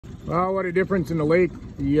Well, what a difference in the lake.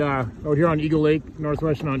 Out here on Eagle Lake,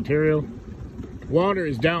 northwestern Ontario. Water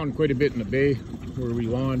is down quite a bit in the bay where we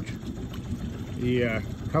launch. The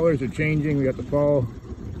colors are changing. We got the fall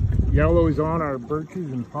yellows on our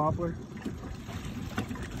birches and poplar.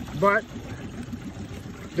 But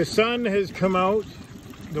the sun has come out.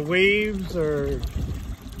 The waves are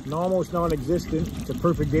almost non-existent. It's a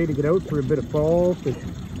perfect day to get out for a bit of fall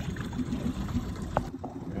fishing.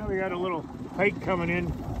 Now we got a little pike coming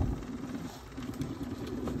in.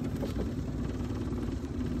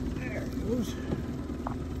 There he goes.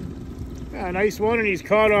 Yeah, a nice one, and he's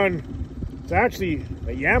caught on, it's actually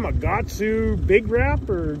a Yamagatsu big wrap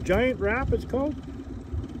or giant wrap it's called.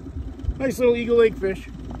 Nice little Eagle Lake fish.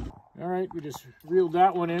 All right, we just reeled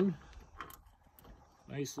that one in.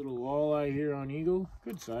 Nice little walleye here on Eagle,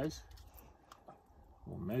 good size.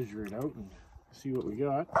 We'll measure it out and see what we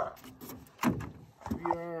got.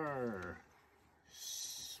 We are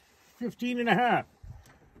 15.5,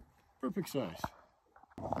 perfect size.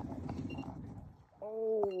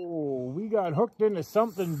 Oh, we got hooked into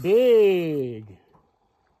something big.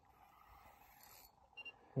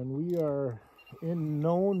 And we are in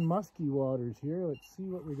known musky waters here. Let's see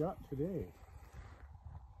what we got today.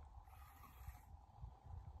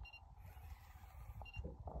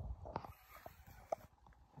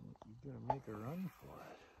 He's gonna make a run for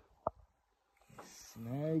it. He's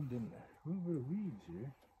snagged in a little bit of weeds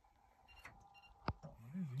here. What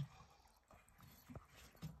is he?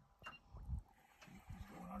 He's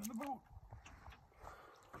going onto the boat.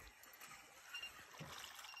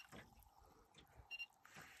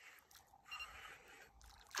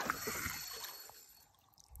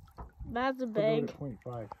 That's a big. 0.5.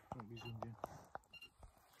 There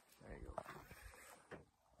you go.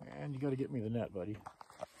 And you got to get me the net, buddy.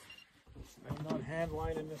 I'm not hand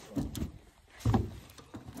lining this one.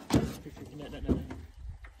 Net.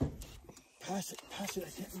 Pass it, I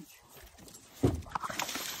can't reach.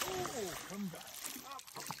 Oh, come back.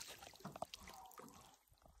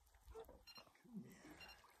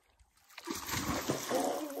 Oh,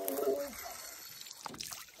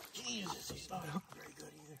 Jesus, he's not hooked very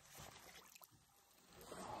good either.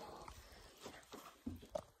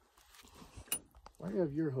 Why do you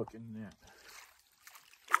have your hook in that?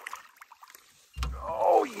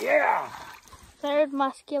 Oh, yeah! Third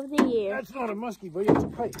muskie of the year. That's not a muskie, buddy. It's a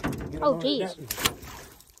pike. Oh, geez.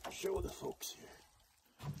 Show the folks here.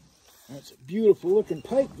 That's a beautiful looking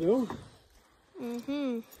pike, though.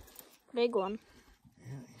 Mm-hmm. Big one.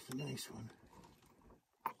 Yeah, it's a nice one.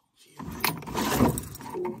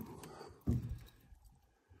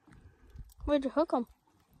 Where'd you hook him?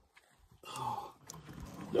 Oh,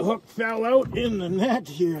 the hook fell out in the net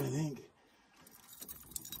here, I think.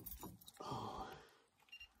 Oh,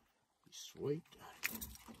 he swiped.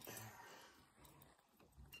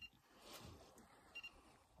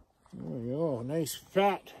 There we go, nice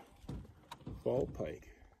fat fall pike.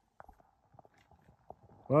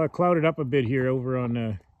 Well, it clouded up a bit here over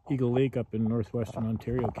on Eagle Lake up in northwestern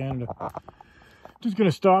Ontario, Canada. Just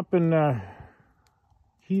gonna stop and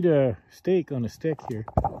heat a steak on a stick here.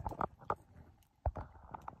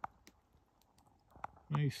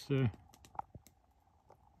 Nice,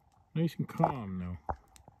 nice and calm now.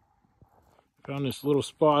 Found this little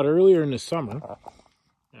spot earlier in the summer.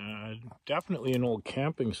 Definitely an old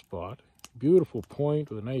camping spot. Beautiful point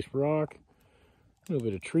with a nice rock. A little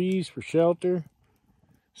bit of trees for shelter.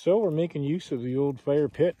 So we're making use of the old fire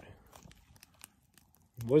pit.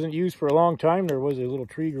 It wasn't used for a long time. There was a little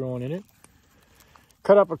tree growing in it.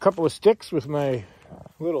 Cut up a couple of sticks with my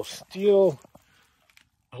little steel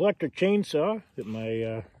electric chainsaw that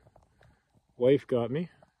my wife got me.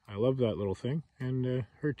 I love that little thing, and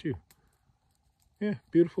her too. Yeah,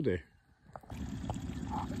 beautiful day.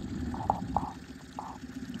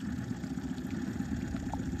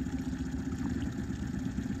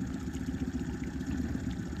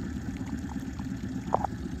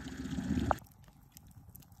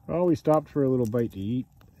 Well, we stopped for a little bite to eat.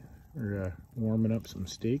 We're warming up some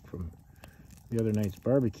steak from the other night's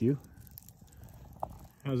barbecue.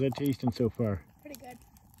 How's that tasting so far? Pretty good.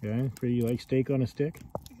 Yeah, pretty. You like steak on a stick?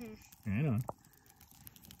 Mm-hmm. Right on.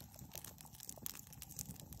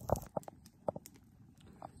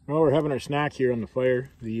 Well, we're having our snack here on the fire.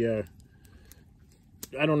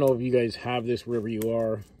 I don't know if you guys have this wherever you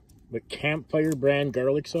are, but Campfire brand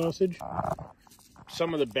garlic sausage.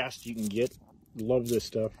 Some of the best you can get. Love this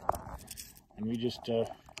stuff. And we just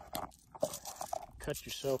cut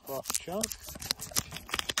yourself off a chunk.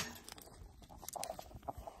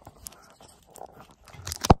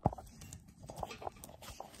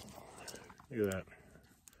 Look at that.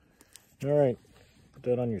 All right, put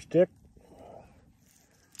that on your stick.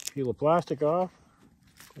 Peel the plastic off,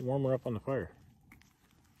 warm her up on the fire.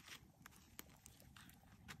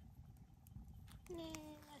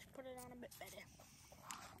 Let's put it on a bit better.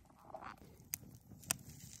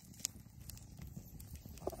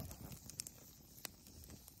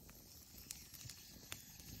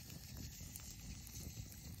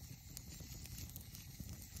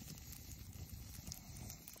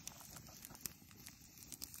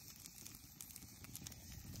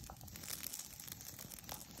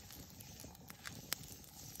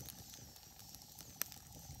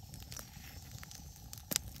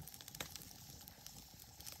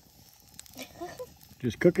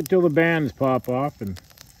 Just cook it till the bands pop off and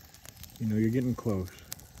you know you're getting close.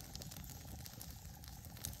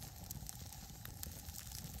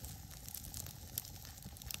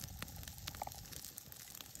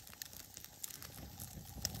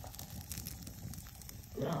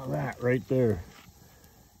 Now that right there,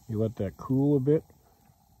 you let that cool a bit.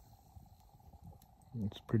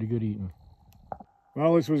 It's pretty good eating.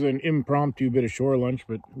 Well, this was an impromptu bit of shore lunch,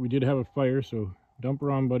 but we did have a fire, so dump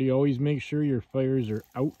her on, buddy. Always make sure your fires are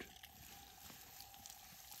out.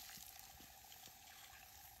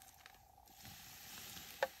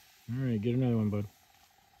 All right, get another one, bud.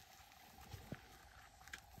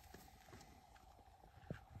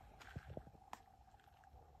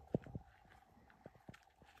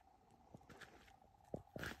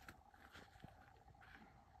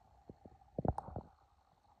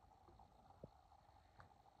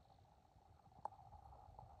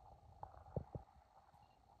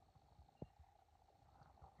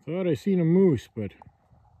 Thought I seen a moose, but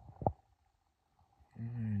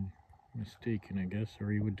mistaken, I guess,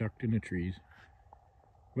 or he would ducked in the trees.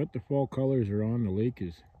 But the fall colors are on. The lake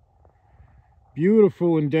is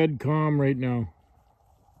beautiful and dead calm right now.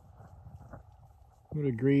 What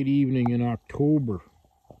a great evening in October.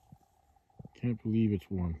 Can't believe it's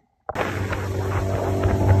warm.